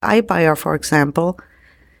iBuyer, for example,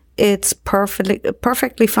 it's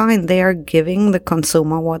perfectly fine. They are giving the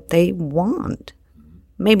consumer what they want.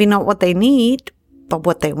 Maybe not what they need, but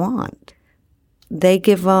what they want. They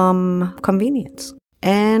give them convenience.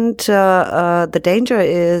 And the danger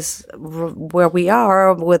is where we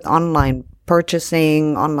are with online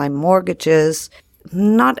purchasing, online mortgages.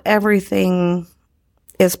 Not everything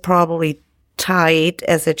is probably tight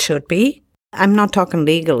as it should be. I'm not talking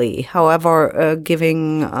legally. However,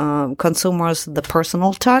 giving consumers the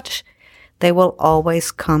personal touch, they will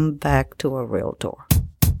always come back to a realtor.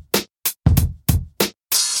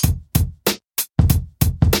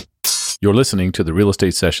 You're listening to the Real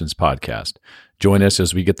Estate Sessions podcast. Join us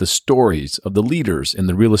as we get the stories of the leaders in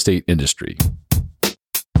the real estate industry.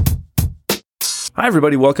 Hi,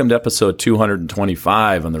 everybody. Welcome to episode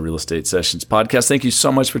 225 on the Real Estate Sessions podcast. Thank you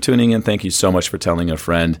so much for tuning in. Thank you so much for telling a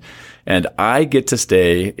friend. And I get to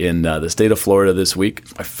stay in the state of Florida this week.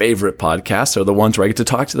 My favorite podcasts are the ones where I get to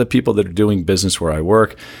talk to the people that are doing business where I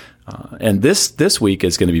work. And this week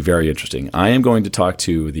is going to be very interesting. I am going to talk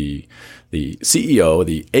to the CEO,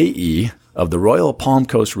 the AE of the Royal Palm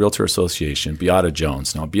Coast Realtor Association, Beate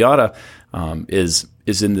Jones. Now, Beate is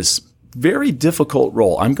in this very difficult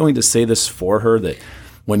role. I'm going to say this for her, that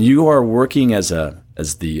when you are working as the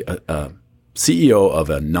CEO of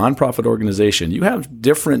a nonprofit organization, you have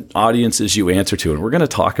different audiences you answer to, and we're going to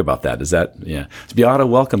talk about that. Yeah. Beate,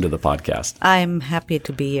 welcome to the podcast. I'm happy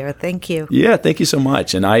to be here. Thank you. Yeah, thank you so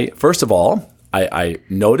much. And first of all, I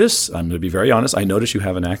notice, I'm going to be very honest, I notice you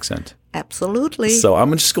have an accent. Absolutely. So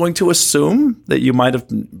I'm just going to assume that you might have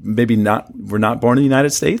were not born in the United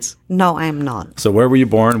States? No, I'm not. So where were you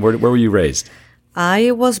born? Where were you raised?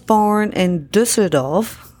 I was born in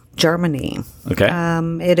Düsseldorf, Germany. Okay.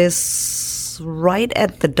 It is right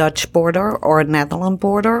at the Dutch border or Netherlands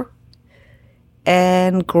border.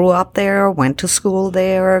 And grew up there, went to school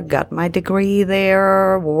there, got my degree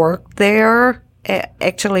there, worked there.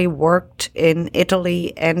 Actually worked in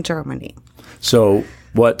Italy and Germany. So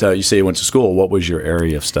what, you say you went to school, what was your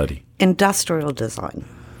area of study? Industrial design.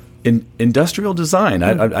 Industrial design?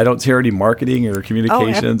 I don't hear any marketing or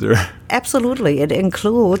communications? Absolutely. It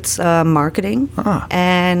includes marketing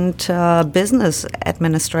and business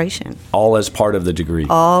administration. All as part of the degree?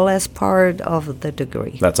 All as part of the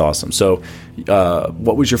degree. That's awesome. So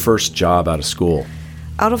what was your first job out of school?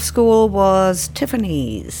 Out of school was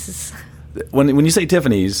Tiffany's. When you say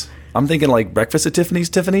Tiffany's, I'm thinking like breakfast at Tiffany's?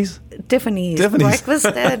 Tiffany's. Breakfast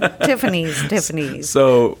at Tiffany's.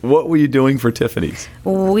 So what were you doing for Tiffany's?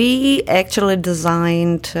 We actually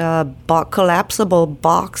designed collapsible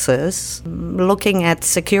boxes looking at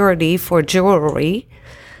security for jewelry.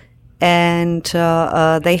 And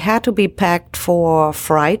they had to be packed for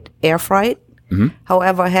air freight. Mm-hmm.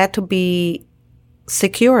 However, had to be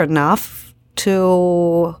secure enough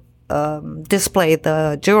to display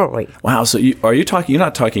the jewelry. Wow. So you're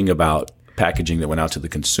not talking about packaging that went out to the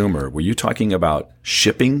consumer. Were you talking about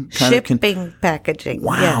shipping? Packaging.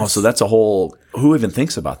 Wow. Yes. So that's who even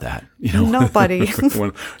thinks about that? Nobody.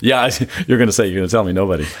 Yeah. You're going to tell me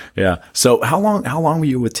nobody. Yeah. So how long were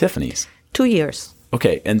you with Tiffany's? 2 years.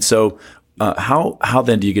 Okay. And so how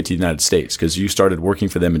then do you get to the United States? Because you started working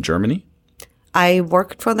for them in Germany? I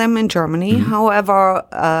worked for them in Germany. Mm-hmm. However,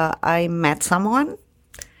 I met someone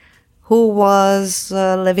who was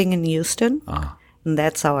living in Houston, and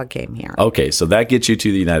that's how I came here. Okay, so that gets you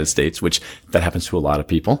to the United States, which that happens to a lot of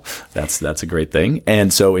people. That's a great thing.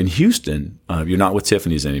 And so in Houston, you're not with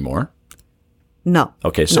Tiffany's anymore? No.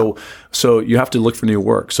 Okay, so you have to look for new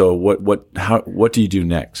work. So what do you do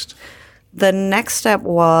next? The next step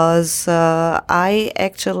was I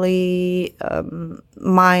actually,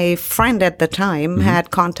 my friend at the time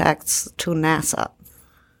had contacts to NASA.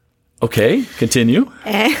 Okay, continue.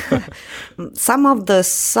 Some of the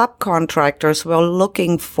subcontractors were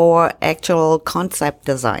looking for actual concept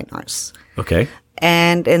designers. Okay.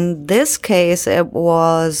 And in this case, it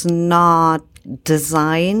was not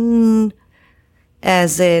design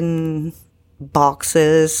as in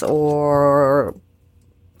boxes or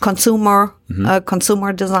consumer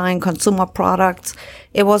design, consumer products.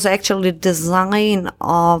 It was actually design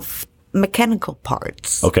of mechanical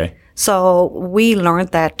parts. Okay. So we learned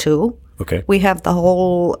that too. Okay. We have the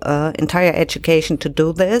whole entire education to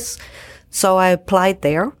do this. So I applied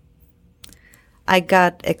there. I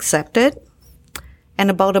got accepted. And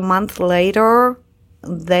about a month later,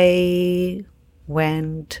 they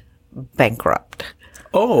went bankrupt.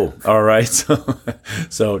 Oh, all right.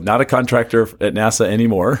 So not a contractor at NASA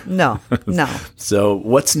anymore. No. So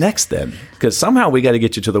what's next then? Because somehow we got to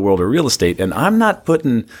get you to the world of real estate, and I'm not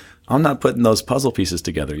putting those puzzle pieces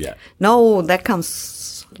together yet. No, that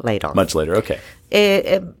comes later. Much later, okay.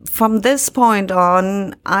 From this point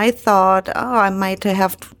on, I thought, I might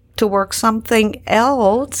have to work something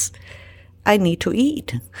else. I need to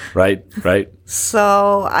eat. Right.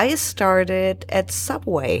 So I started at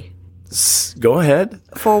Subway. Go ahead.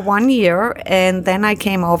 For 1 year, and then I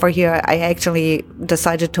came over here. I actually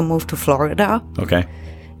decided to move to Florida. Okay.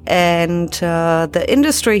 And the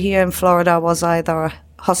industry here in Florida was either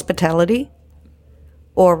hospitality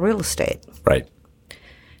or real estate. Right.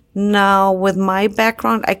 Now, with my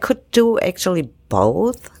background, I could do actually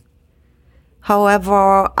both.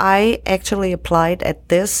 However, I actually applied at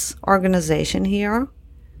this organization here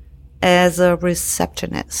as a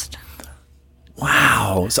receptionist.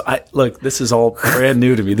 Wow. So look, this is all brand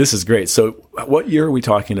new to me. This is great. So what year are we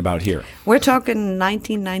talking about here? We're talking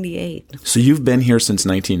 1998. So you've been here since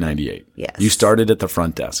 1998. Yes. You started at the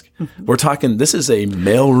front desk. Mm-hmm. We're talking, this is a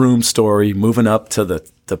mailroom story moving up to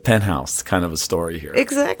the penthouse kind of a story here.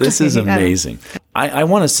 Exactly. This is amazing. I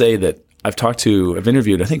want to say that I've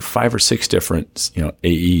interviewed, I think 5 or 6 different,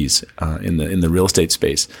 AEs in the real estate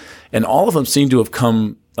space. And all of them seem to have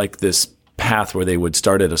come like this path where they would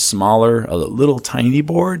start at a little tiny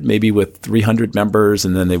board, maybe with 300 members,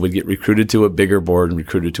 and then they would get recruited to a bigger board and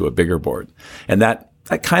recruited to a bigger board. And that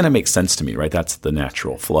kind of makes sense to me, right? That's the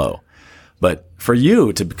natural flow. But for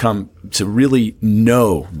you to really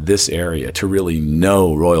know this area, to really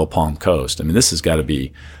know Royal Palm Coast, I mean, this has got to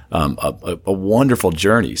be a wonderful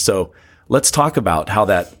journey. So let's talk about how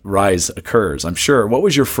that rise occurs. I'm sure. What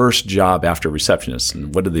was your first job after receptionist,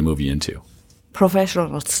 and what did they move you into?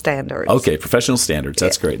 Professional standards. Okay, professional standards.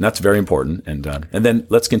 That's great. And that's very important. And then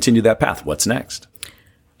let's continue that path. What's next?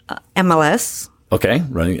 MLS. Okay,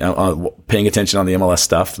 running, paying attention on the MLS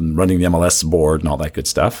stuff and running the MLS board and all that good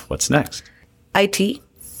stuff. What's next? IT.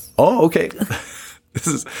 Oh, okay.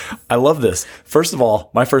 I love this. First of all,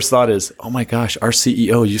 my first thought is, oh my gosh, our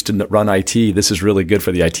CEO used to run IT. This is really good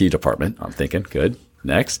for the IT department. I'm thinking, good.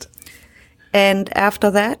 Next. And after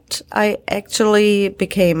that, I actually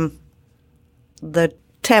became the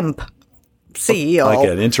temp CEO. Like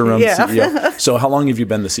an interim CEO. So how long have you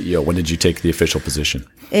been the CEO? When did you take the official position?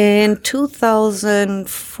 In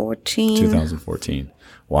 2014. 2014.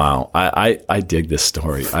 Wow. I dig this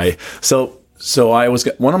story. So I was,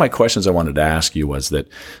 one of my questions I wanted to ask you was that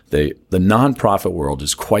the nonprofit world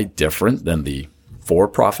is quite different than the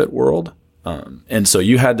for-profit world. And so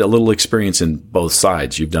you had a little experience in both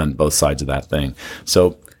sides. You've done both sides of that thing.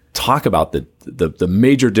 So talk about the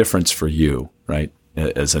major difference for you, right,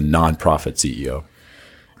 as a nonprofit CEO.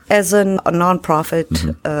 As a nonprofit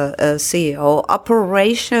CEO,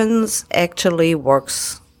 operations actually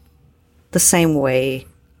works the same way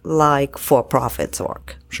like for-profits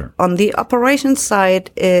work. Sure. On the operations side,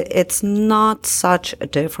 it's not such a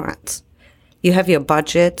difference. You have your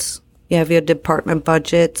budgets, you have your department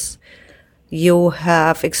budgets, you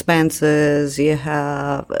have expenses, you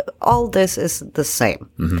have, all this is the same.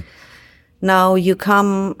 Mm-hmm. Now you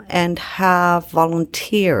come and have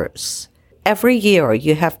volunteers. Every year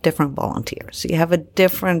you have different volunteers. You have a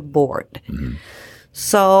different board. Mm-hmm.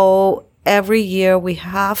 So every year we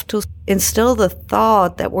have to instill the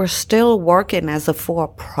thought that we're still working as a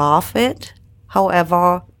for-profit,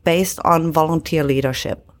 however, based on volunteer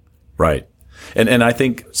leadership. Right. And I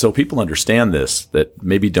think, so people understand this, that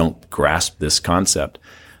maybe don't grasp this concept.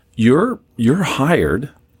 You're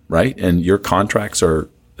hired, right? And your contracts are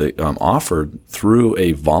offered through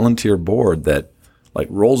a volunteer board that like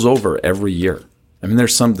rolls over every year. I mean,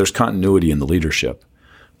 there's continuity in the leadership,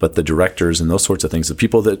 but the directors and those sorts of things, the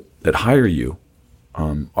people that hire you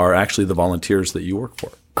are actually the volunteers that you work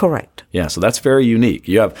for. Correct. Yeah, so that's very unique.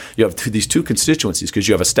 You have these two constituencies because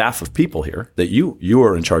you have a staff of people here that you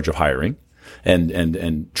are in charge of hiring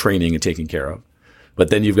and training and taking care of. But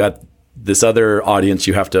then you've got this other audience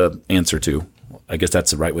you have to answer to. I guess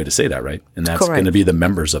that's the right way to say that, right? And that's going to be the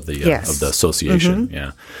members of the association. Mm-hmm.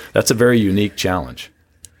 Yeah, that's a very unique challenge.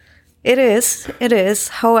 It is.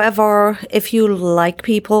 However, if you like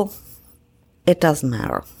people, it doesn't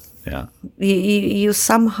matter. Yeah. You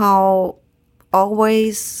somehow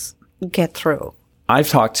always get through. I've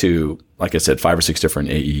talked to, like I said, 5 or 6 different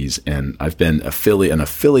AEs, and I've been an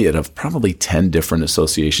affiliate of probably 10 different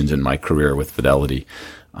associations in my career with Fidelity.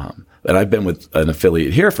 But I've been with an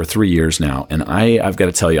affiliate here for 3 years now, and I've got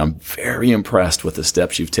to tell you, I'm very impressed with the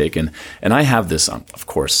steps you've taken. And I have this, of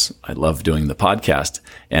course, I love doing the podcast,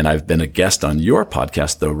 and I've been a guest on your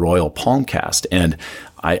podcast, the Royal Palmcast. And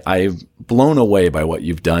I'm blown away by what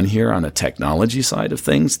you've done here on the technology side of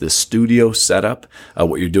things, this studio setup,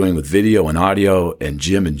 what you're doing with video and audio, and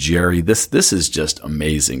Jim and Jerry. This is just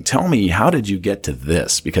amazing. Tell me, how did you get to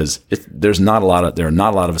this? Because there are not a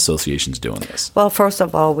lot of associations doing this. Well, first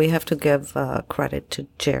of all, we have to give credit to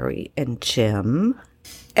Jerry and Jim.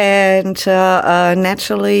 And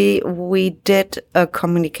naturally, we did a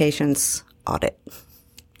communications audit.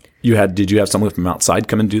 Did you have someone from outside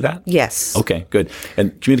come and do that? Yes. Okay, good.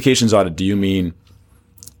 And communications audit, do you mean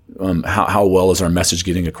how well is our message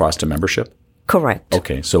getting across to membership? Correct.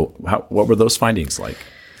 Okay, so what were those findings like?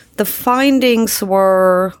 The findings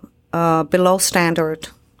were below standard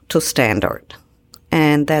to standard,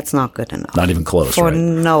 and that's not good enough. Not even close, For right?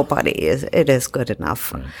 nobody, it is good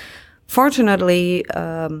enough. Right. Fortunately,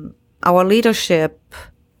 our leadership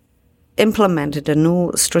implemented a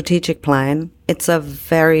new strategic plan. It's a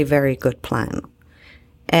very, very good plan.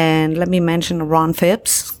 And let me mention Ron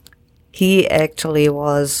Phipps. He actually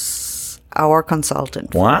was our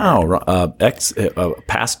consultant. Wow.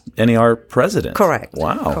 Past NAR president. Correct.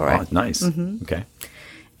 Wow. Correct. Oh, nice. Mm-hmm. Okay.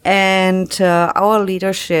 And our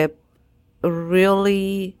leadership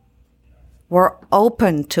really were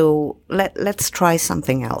open to let's try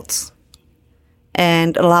something else,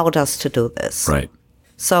 and allowed us to do this. Right.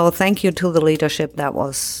 So thank you to the leadership. That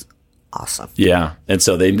was awesome. Yeah. And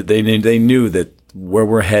so they knew that where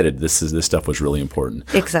we're headed, this stuff was really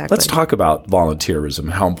important. Exactly. Let's talk about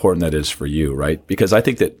volunteerism, how important that is for you, right? Because I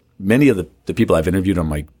think that many of the people I've interviewed on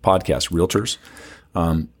my podcast, Realtors,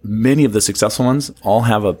 many of the successful ones all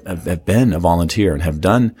have been a volunteer and have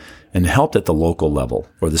done and helped at the local level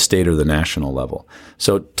or the state or the national level.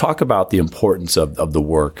 So talk about the importance of the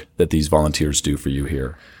work that these volunteers do for you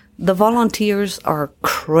here. The volunteers are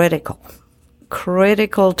critical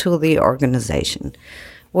to the organization.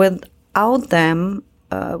 Without them,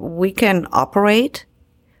 we can operate.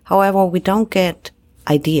 However, we don't get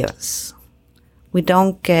ideas. We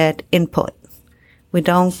don't get input. We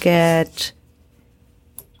don't get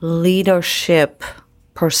leadership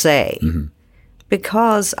per se. Mm-hmm.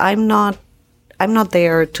 Because I'm not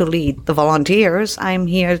there to lead the volunteers. I'm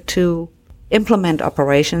here to implement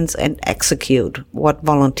operations and execute what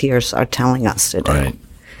volunteers are telling us to do.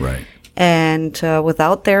 Right. And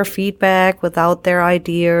without their feedback, without their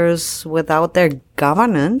ideas, without their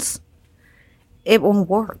governance, it won't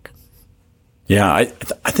work. Yeah, I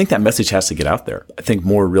think that message has to get out there. I think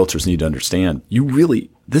more realtors need to understand.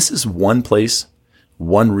 This is one place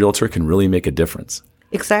one realtor can really make a difference.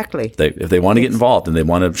 Exactly. If they want to get involved and they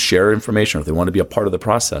want to share information, or if they want to be a part of the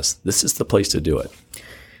process, this is the place to do it.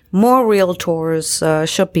 More realtors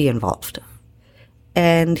should be involved.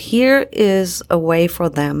 And here is a way for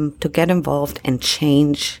them to get involved and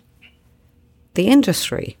change the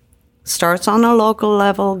industry. Starts on a local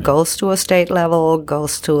level, goes to a state level,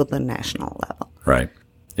 goes to the national level. Right.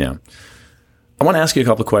 Yeah. I want to ask you a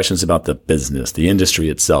couple of questions about the business, the industry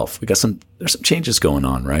itself. There's some changes going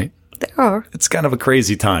on, right? There are. It's kind of a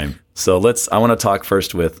crazy time. So I want to talk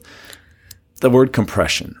first with the word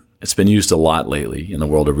compression. It's been used a lot lately in the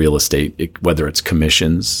world of real estate, whether it's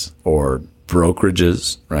commissions or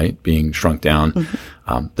brokerages, right, being shrunk down.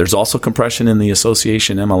 Mm-hmm. There's also compression in the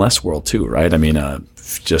association MLS world too, right? I mean,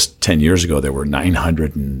 just 10 years ago, there were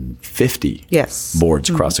 950 boards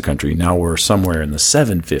across the country. Now we're somewhere in the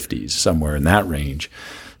 750s, somewhere in that range.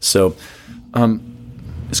 So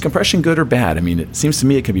is compression good or bad? I mean, it seems to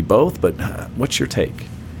me it can be both, but what's your take?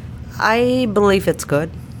 I believe it's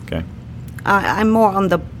good. Okay. I'm more on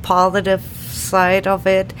the positive side of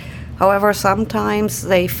it. However, sometimes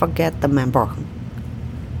they forget the member,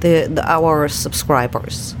 our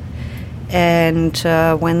subscribers. And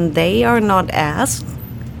when they are not asked,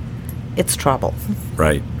 it's trouble.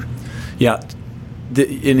 Right. Yeah.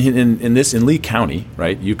 In Lee County,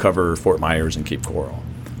 right, you cover Fort Myers and Cape Coral.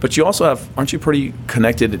 But you also aren't you pretty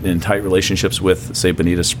connected in tight relationships with, say,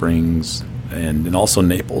 Bonita Springs and also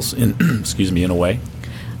Naples, in a way?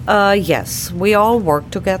 Yes. We all work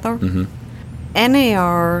together. Mm-hmm.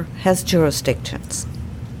 NAR has jurisdictions,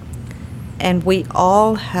 and we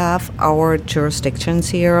all have our jurisdictions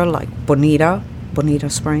here, like Bonita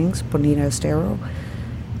Springs, Bonita Estero,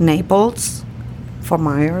 Naples, Fort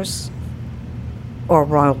Myers, or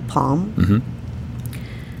Royal Palm. Mm-hmm.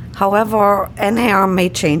 However, NAR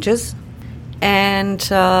made changes, and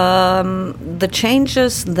the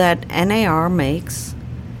changes that NAR makes,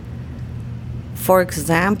 for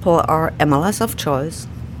example, are MLS of choice,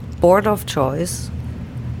 board of choice,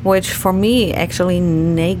 which for me actually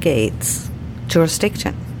negates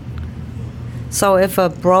jurisdiction. So if a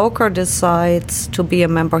broker decides to be a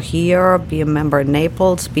member here, be a member in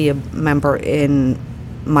Naples, be a member in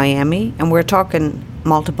Miami, and we're talking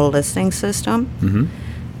multiple listing system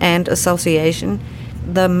and association,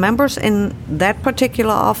 the members in that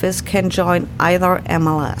particular office can join either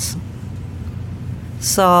MLS.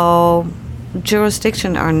 So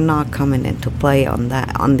jurisdiction are not coming into play on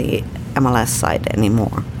the MLS side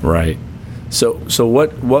anymore. Right. So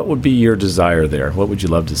what would be your desire there? What would you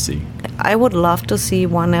love to see? I would love to see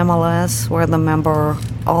one MLS where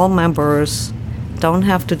all members don't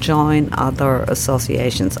have to join other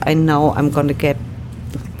associations. I know I'm going to get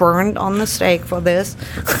burned on the stake for this.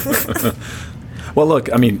 Well,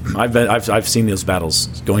 look, I mean, I've seen those battles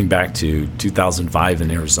going back to 2005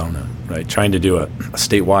 in Arizona, right? Trying to do a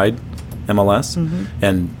statewide MLS,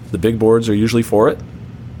 and the big boards are usually for it,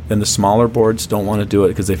 and the smaller boards don't want to do it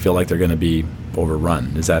because they feel like they're going to be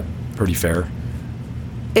overrun. Is that pretty fair?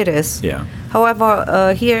 It is. Yeah.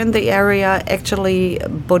 However, here in the area, actually,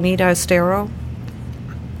 Bonita Estero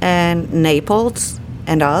and Naples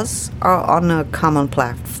and us are on a common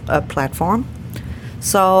platform.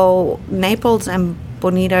 So Naples and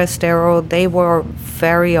Bonita Estero, they were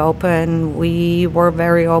very open. We were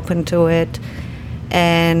very open to it.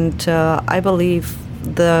 And I believe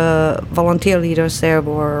the volunteer leaders there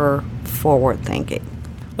were forward-thinking.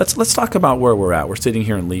 Let's talk about where we're at. We're sitting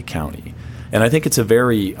here in Lee County. And I think it's a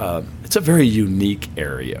very unique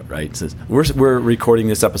area, right? So we're recording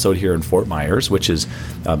this episode here in Fort Myers, which is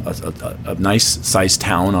a nice-sized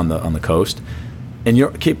town on the coast.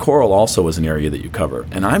 And Cape Coral also is an area that you cover.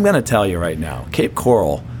 And I'm going to tell you right now, Cape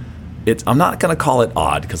Coral, I'm not going to call it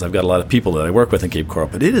odd because I've got a lot of people that I work with in Cape Coral,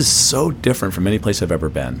 but it is so different from any place I've ever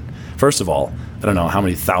been. First of all, I don't know how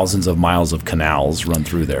many thousands of miles of canals run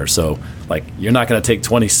through there. So, like, you're not going to take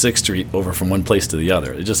 26th Street over from one place to the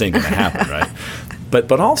other. It just ain't going to happen, right?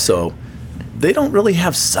 But also, they don't really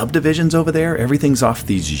have subdivisions over there. Everything's off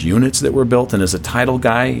these units that were built. And as a title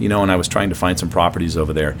guy, and I was trying to find some properties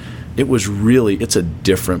over there, it's a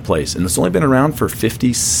different place. And it's only been around for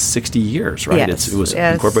 50, 60 years, right? Yes, It was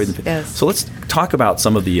incorporated. Yes. So let's talk about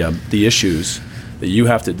some of the issues that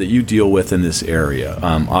you deal with in this area.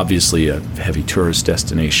 Obviously, a heavy tourist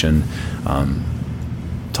destination.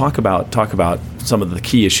 Talk about some of the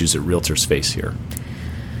key issues that realtors face here.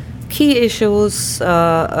 Key issues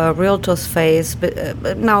realtors face.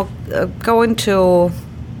 But now, going to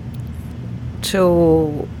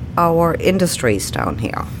our industries down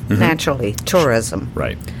here, naturally, tourism.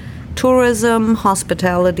 Right. Tourism,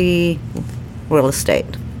 hospitality, real estate.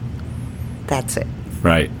 That's it.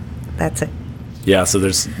 Right. That's it. Yeah, so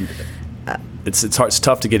there's it's hard, it's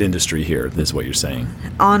tough to get industry here, is what you're saying.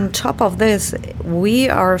 On top of this, we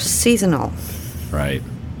are seasonal. Right.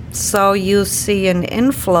 So you see an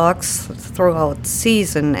influx throughout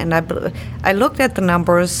season, and I looked at the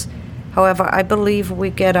numbers. However, I believe we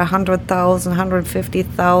get 100,000,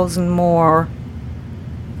 150,000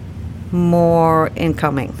 more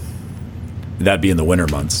incoming. That'd be in the winter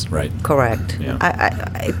months, right? Correct. Yeah.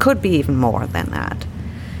 It could be even more than that.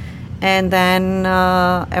 And then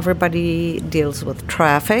everybody deals with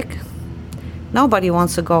traffic. Nobody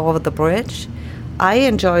wants to go over the bridge. I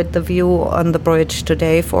enjoyed the view on the bridge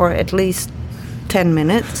today for at least 10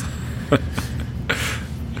 minutes.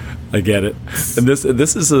 I get it. And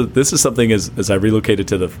this is something as I relocated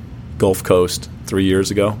to the Gulf Coast 3 years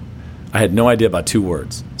ago, I had no idea about two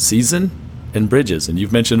words: season and bridges. And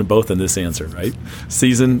you've mentioned them both in this answer, right?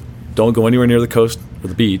 Season, don't go anywhere near the coast or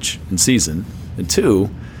the beach in season. And two,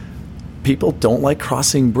 people don't like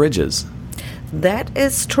crossing bridges. That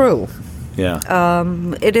is true. Yeah.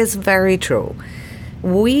 It is very true.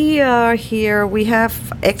 We are here. We have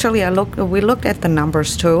actually. We looked at the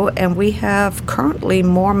numbers too, and we have currently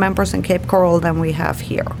more members in Cape Coral than we have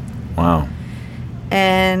here. Wow.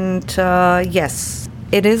 And yes,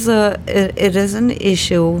 it is an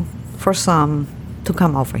issue for some to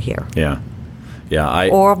come over here. Yeah. Yeah.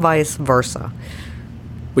 Or vice versa.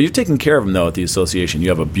 Well, you've taken care of them though at the association. You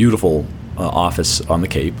have a beautiful office on the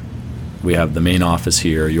Cape. We have the main office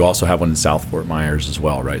here. You also have one in South Fort Myers as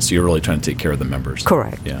well, right? So you're really trying to take care of the members.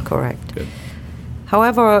 Correct. Yeah. Correct. Good.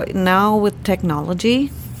 However, now with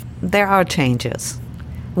technology, there are changes.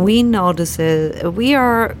 We notice we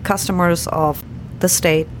are customers of the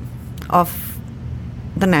state, of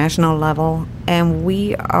the national level, and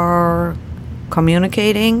we are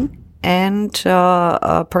communicating and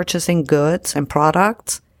purchasing goods and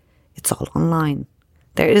products. It's all online.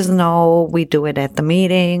 There is we do it at the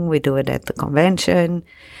meeting, we do it at the convention,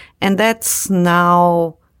 and that's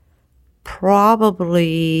now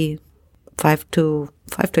probably 5 to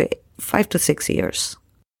 6 years.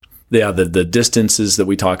 Yeah, the distances that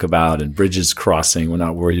we talk about and bridges crossing, we're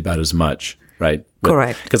not worried about as much. right?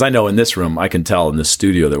 Correct. Because I know in this room, I can tell in this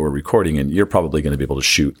studio that we're recording, and you're probably going to be able to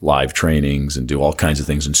shoot live trainings and do all kinds of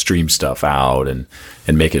things and stream stuff out and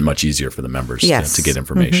make it much easier for the members to get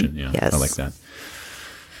information. Mm-hmm. Yeah, yes. I like that.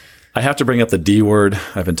 I have to bring up the D word.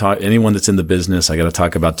 I've been talking, anyone that's in the business, I got to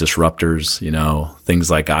talk about disruptors, things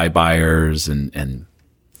like ibuyers and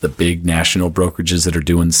the big national brokerages that are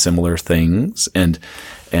doing similar things. And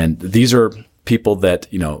these are people that,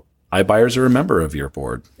 iBuyers are a member of your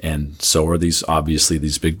board. And so are these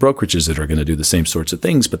big brokerages that are going to do the same sorts of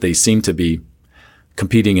things, but they seem to be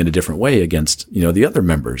competing in a different way against, the other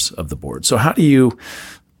members of the board. So how do you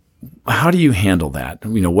handle that?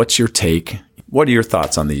 What's your take? What are your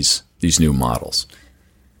thoughts on these new models?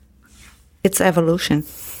 It's evolution.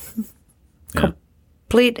 Yeah.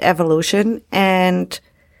 Complete evolution. And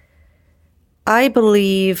I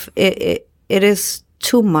believe it is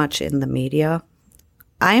too much in the media.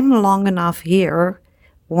 I'm long enough here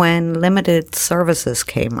when limited services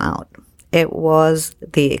came out. It was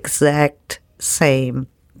the exact same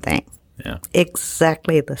thing. Yeah.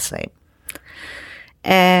 Exactly the same.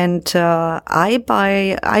 And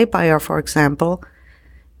iBuyer, for example,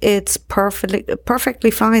 it's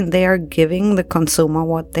perfectly fine. They are giving the consumer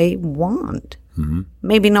what they want. Mm-hmm.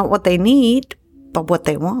 Maybe not what they need, but what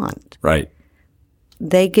they want. Right.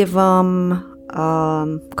 They give them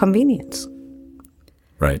convenience.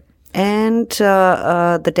 Right. And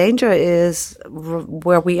the danger is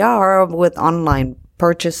where we are with online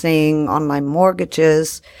purchasing, online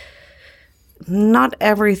mortgages. Not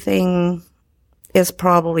everything is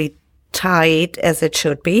probably tight as it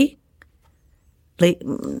should be.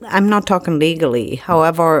 I'm not talking legally.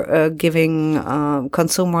 However, giving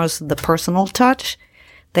consumers the personal touch,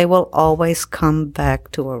 they will always come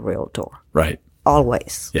back to a realtor. Right.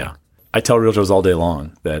 Always. Yeah. I tell realtors all day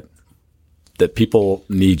long that people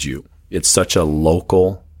need you. It's such a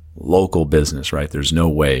local business, right? There's no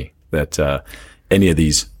way that any of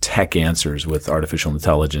these tech answers with artificial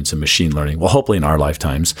intelligence and machine learning, well, hopefully in our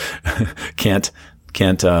lifetimes, can't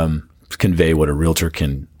convey what a realtor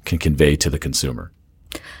can convey to the consumer.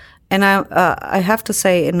 And I have to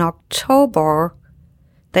say, in October,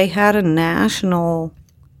 they had a national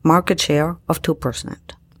market share of 2%.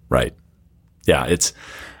 Right. Yeah,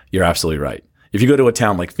 you're absolutely right. If you go to a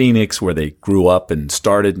town like Phoenix where they grew up and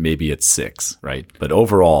started, maybe it's 6, right? But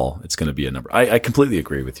overall, it's going to be a number. I completely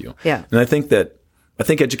agree with you. Yeah. And I think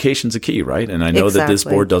education's a key, right? And I know that this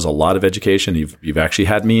board does a lot of education. You've actually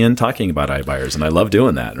had me in talking about iBuyers, and I love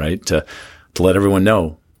doing that, right? To let everyone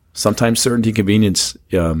know sometimes certainty and convenience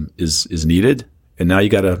is needed. And now you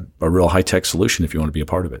got a real high-tech solution if you want to be a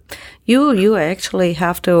part of it. You actually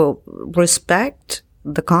have to respect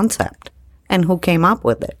the concept and who came up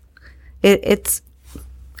with it. It's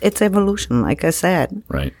evolution, like I said.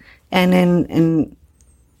 Right. And in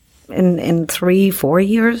 3-4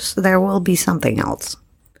 years, there will be something else.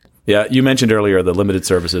 Yeah, you mentioned earlier the limited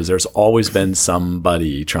services. There's always been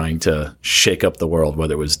somebody trying to shake up the world,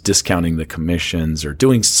 whether it was discounting the commissions or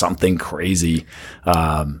doing something crazy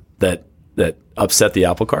that upset the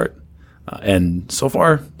apple cart. And so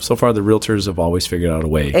far, the realtors have always figured out a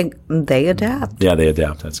way. And they adapt. Yeah, they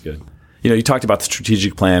adapt. That's good. You talked about the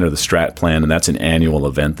strategic plan or the strat plan, and that's an annual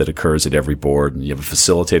event that occurs at every board. And you have a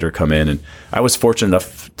facilitator come in. And I was fortunate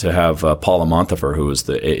enough to have Paula Montefiore, who was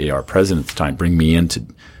the AAR president at the time, bring me in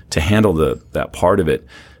to handle that part of it.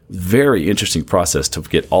 Very interesting process to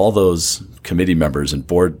get all those committee members and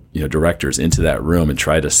board directors into that room and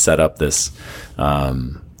try to set up this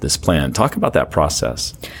plan. Talk about that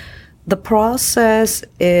process. The process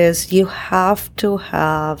is you have to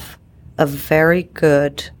have a very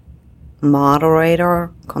good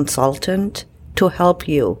moderator, consultant to help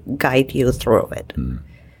you, guide you through it. Mm.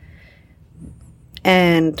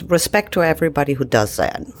 And respect to everybody who does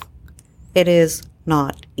that. It is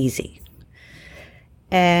not easy.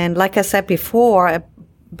 And like I said before, I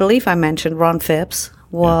believe I mentioned Ron Phipps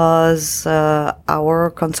was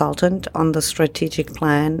our consultant on the strategic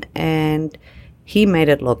plan, and he made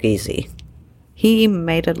it look easy. He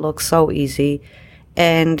made it look so easy.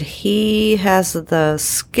 And he has the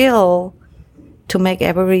skill to make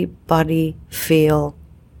everybody feel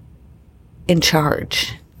in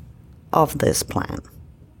charge of this plan.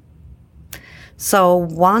 So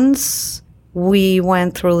once we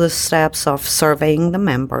went through the steps of surveying the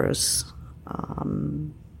members,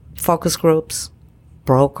 focus groups,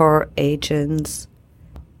 broker agents,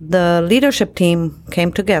 the leadership team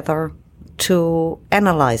came together to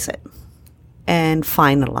analyze it and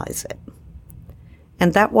finalize it.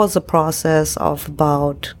 And that was a process of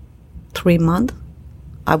about 3 months,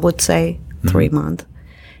 I would say, 3 months.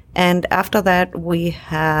 And after that, we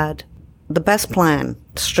had the best plan,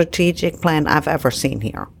 strategic plan I've ever seen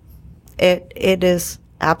here. It is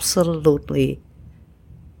absolutely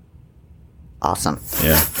awesome.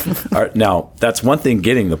 Yeah. All right, now, that's one thing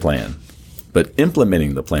getting the plan, but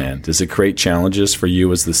implementing the plan, does it create challenges for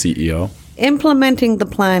you as the CEO? Implementing the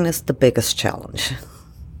plan is the biggest challenge.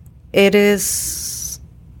 It is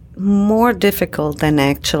more difficult than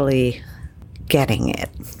actually getting it.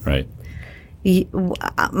 Right.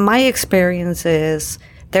 My experience is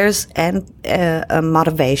there's a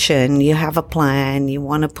motivation. You have a plan. You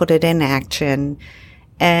want to put it in action.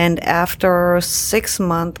 And after 6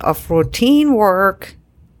 months of routine work,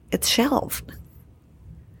 it's shelved.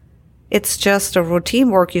 It's just a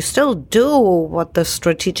routine work. You still do what the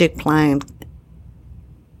strategic plan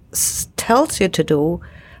tells you to do,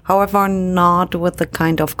 however, not with the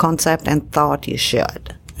kind of concept and thought you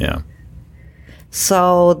should. Yeah.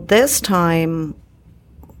 So this time,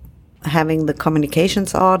 having the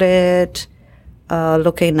communications audit,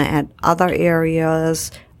 looking at other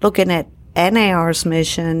areas, looking at NAR's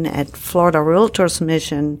mission, at Florida Realtor's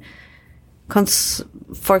mission,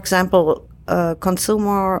 for example,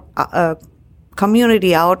 consumer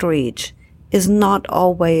community outreach is not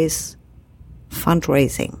always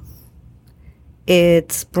fundraising.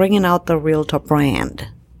 It's bringing out the Realtor brand.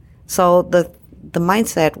 So the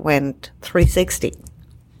mindset went 360.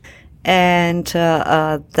 And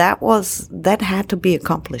that had to be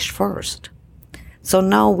accomplished first. So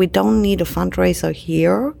now we don't need a fundraiser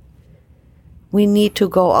here. We need to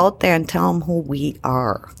go out there and tell them who we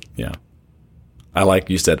are. Yeah. I like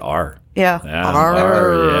you said R. Yeah. R.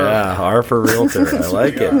 Yeah. R for Realtor. I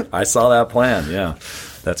like it. I saw that plan. Yeah.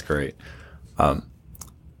 That's great.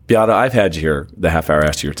 Beate, I've had you here the half hour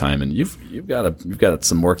after your time, and you've got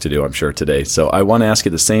some work to do, I'm sure, today. So I want to ask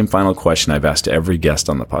you the same final question I've asked every guest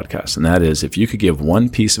on the podcast, and that is, if you could give one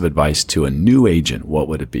piece of advice to a new agent, what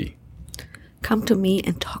would it be? Come to me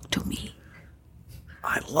and talk to me.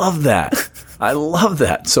 I love that. I love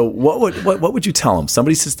that. So what would you tell them?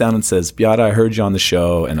 Somebody sits down and says, Beate, I heard you on the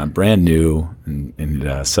show, and I'm brand new,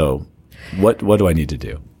 and so what do I need to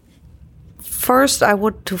do? First, I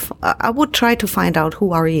would try to find out,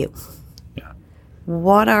 who are you? Yeah.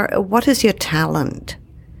 What is your talent?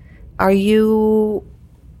 Are you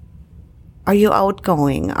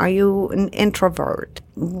outgoing? Are you an introvert?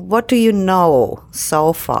 What do you know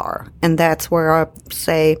so far? And that's where I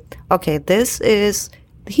say, okay,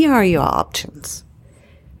 here are your options.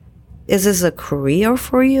 Is this a career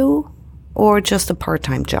for you or just a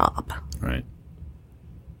part-time job? Right.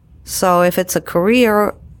 So if it's a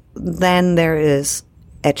career, then there is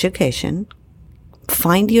education,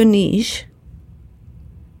 find your niche,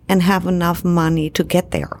 and have enough money to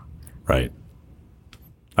get there. Right.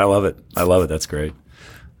 I love it. That's great.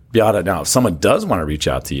 Beate, now, if someone does want to reach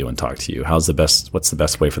out to you and talk to you, what's the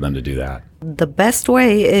best way for them to do that? The best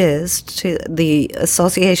way is to the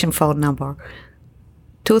association phone number,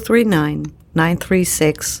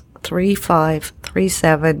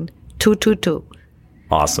 239-936-3537-222.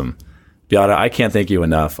 Awesome. Beate, I can't thank you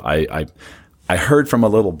enough. I heard from a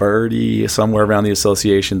little birdie somewhere around the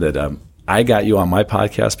association that I got you on my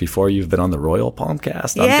podcast before you've been on the Royal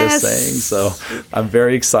Palmcast. I'm yes. just saying. So I'm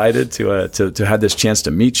very excited to have this chance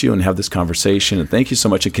to meet you and have this conversation. And thank you so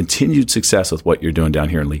much, and continued success with what you're doing down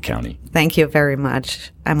here in Lee County. Thank you very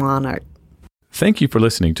much. I'm honored. Thank you for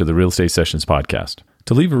listening to the Real Estate Sessions podcast.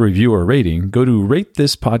 To leave a review or rating, go to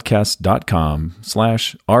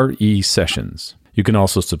ratethispodcast.com/RE-sessions. You can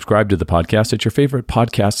also subscribe to the podcast at your favorite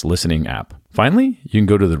podcast listening app. Finally, you can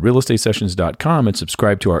go to therealestatesessions.com and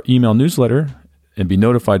subscribe to our email newsletter and be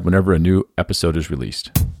notified whenever a new episode is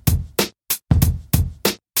released.